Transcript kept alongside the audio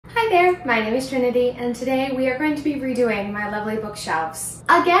there, my name is Trinity, and today we are going to be redoing my lovely bookshelves.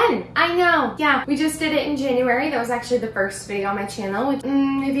 Again! I know! Yeah, we just did it in January. That was actually the first video on my channel. If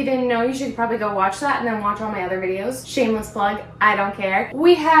you didn't know, you should probably go watch that and then watch all my other videos. Shameless plug, I don't care.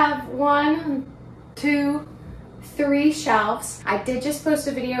 We have 1, 2, 3 shelves. I did just post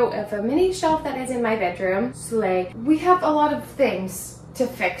a video of a mini shelf that is in my bedroom. Slay. We have a lot of things to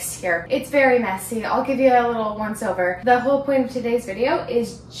fix here. It's very messy. I'll give you a little once over. The whole point of today's video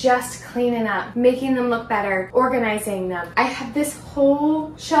is just cleaning up, making them look better, organizing them. I have this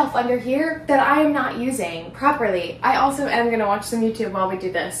whole shelf under here that I am not using properly. I also am gonna watch some YouTube while we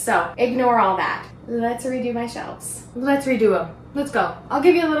do this, so ignore all that. Let's redo my shelves. Let's redo them. Let's go. I'll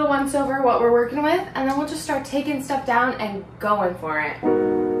give you a little once over what we're working with, and then we'll just start taking stuff down and going for it.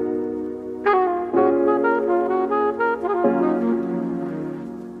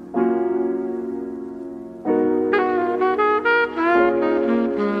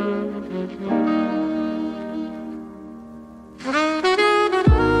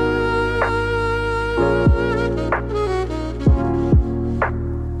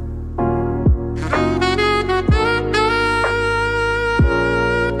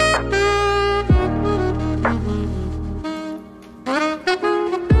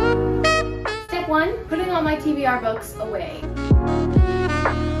 Putting all my TBR books away.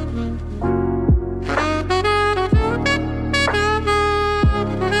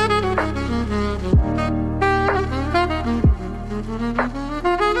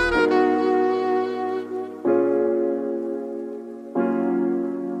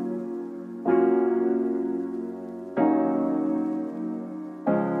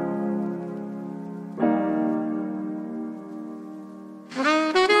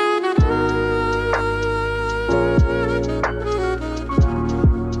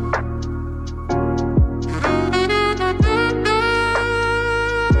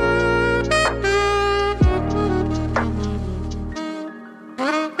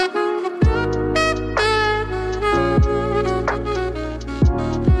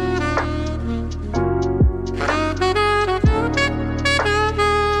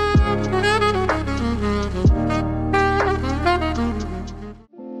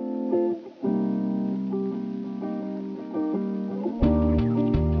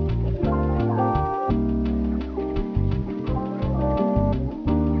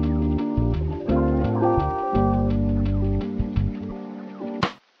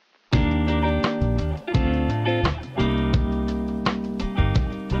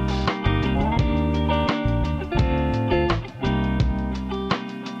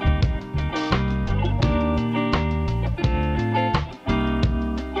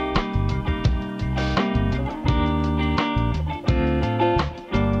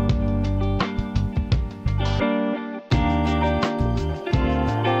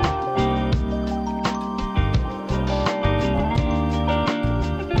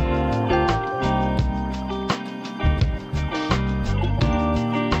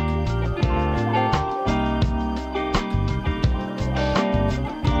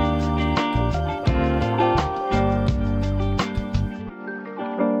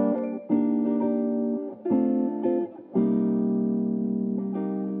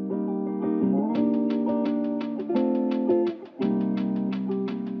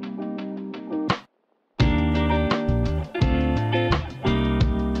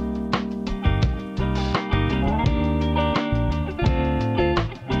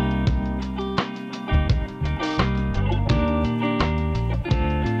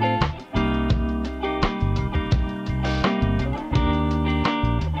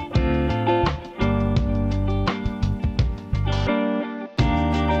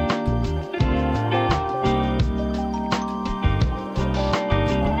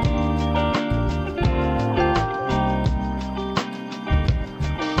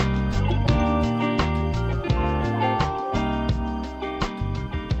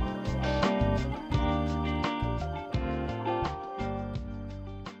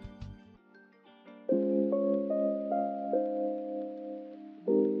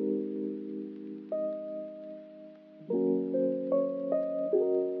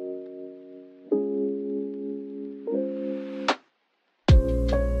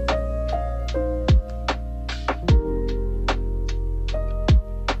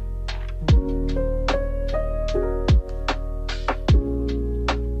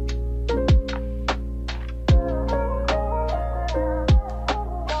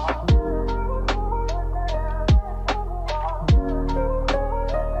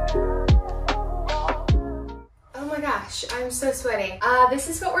 sweaty. This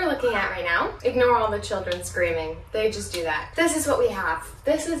is what we're looking at right now. Ignore all the children screaming. They just do that. This is what we have.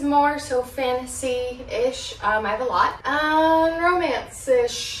 This is more so fantasy-ish. I have a lot.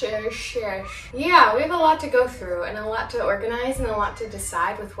 Romance-ish. Yeah, we have a lot to go through and a lot to organize and a lot to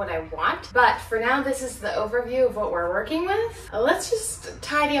decide with what I want. But for now, this is the overview of what we're working with. Let's just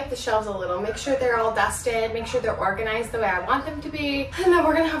tidy up the shelves a little. Make sure they're all dusted. Make sure they're organized the way I want them to be. And then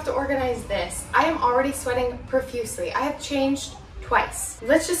we're gonna have to organize this. I am already sweating profusely. I have changed twice.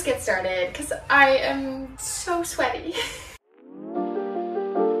 Let's just get started because I am so sweaty.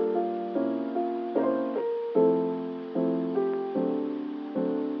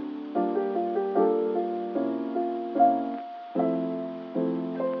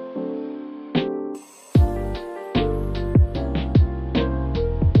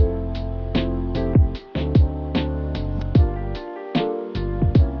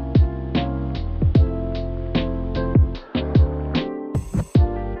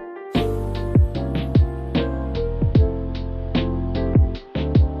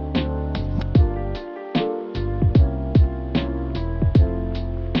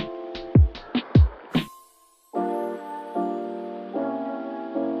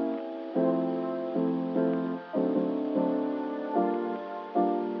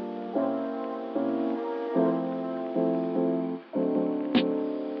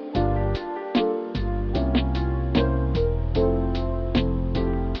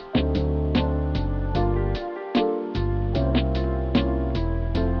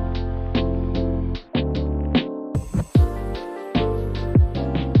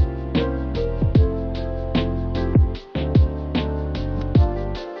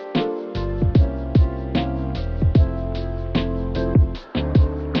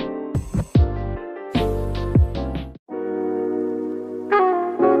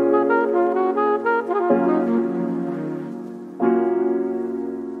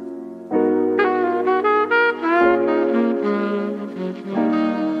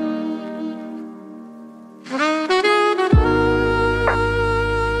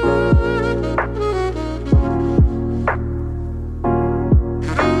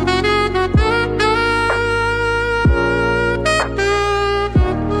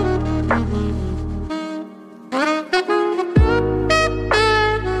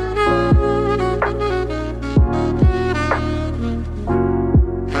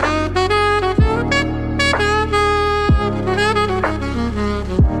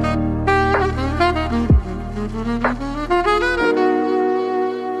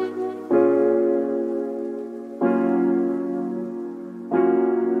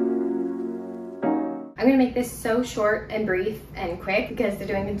 I'm gonna make this so short and brief and quick because they're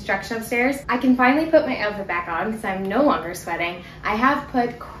doing construction upstairs. I can finally put my outfit back on because I'm no longer sweating. I have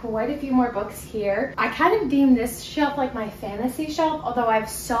put quite a few more books here. I kind of deem this shelf like my fantasy shelf, although I have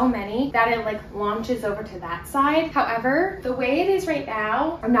so many that it like launches over to that side. However, the way it is right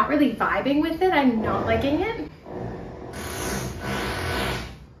now, I'm not really vibing with it. I'm not liking it.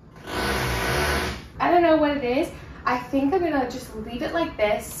 I don't know what it is. I think I'm gonna just leave it like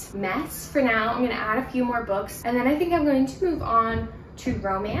this mess for now. I'm gonna add a few more books and then I think I'm going to move on to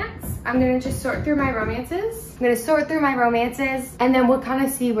romance. I'm gonna just sort through my romances. I'm gonna sort through my romances and then we'll kind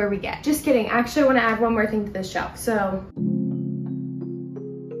of see where we get. Just kidding, actually I wanna add one more thing to this shelf. So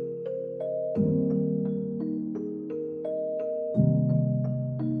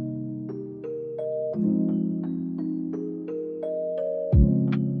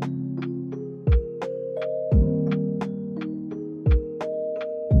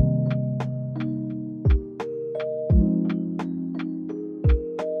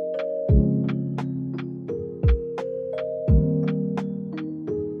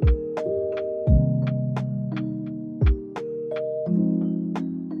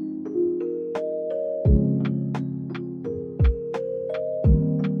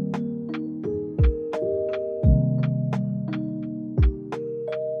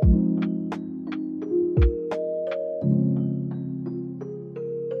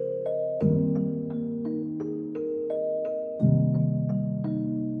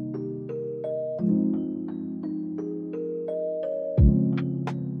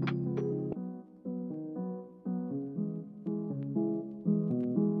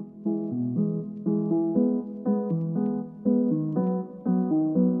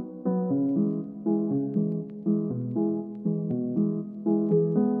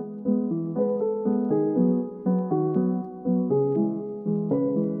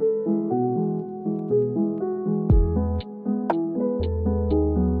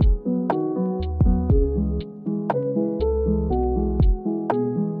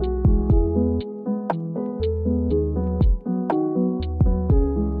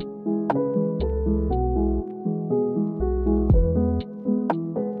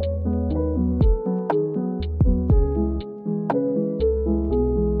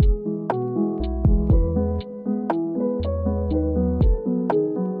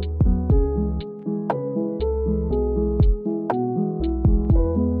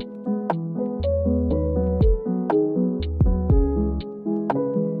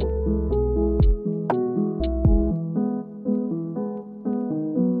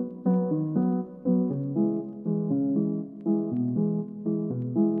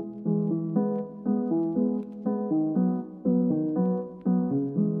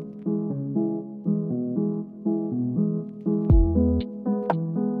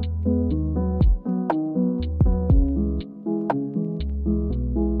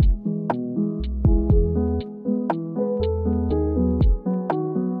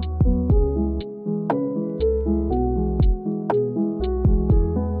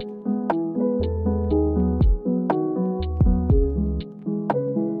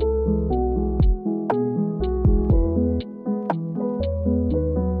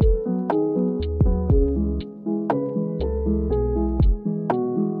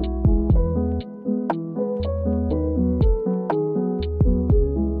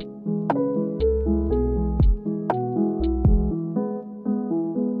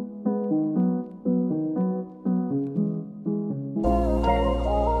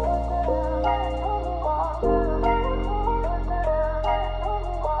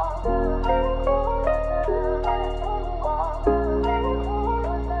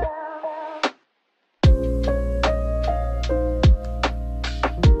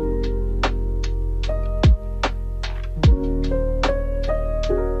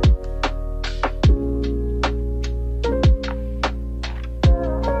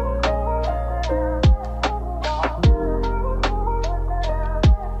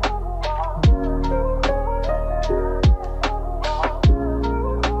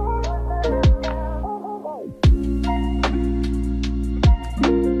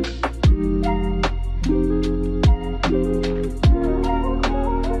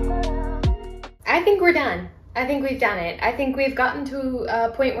think we've done it. I think we've gotten to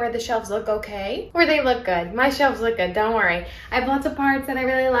a point where the shelves look okay, or they look good. My shelves look good, don't worry. I have lots of parts that I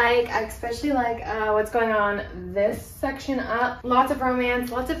really like. I especially like what's going on this section up. Lots of romance,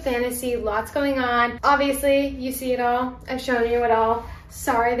 lots of fantasy, lots going on. Obviously, you see it all. I've shown you it all.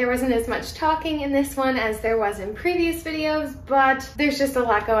 Sorry there wasn't as much talking in this one as there was in previous videos, but there's just a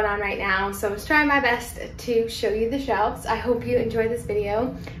lot going on right now, so I was trying my best to show you the shelves. I hope you enjoyed this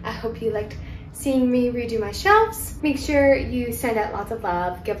video. I hope you liked seeing me redo my shelves. Make sure you send out lots of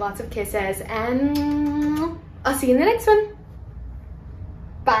love, give lots of kisses, and I'll see you in the next one.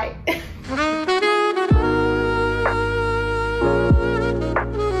 Bye.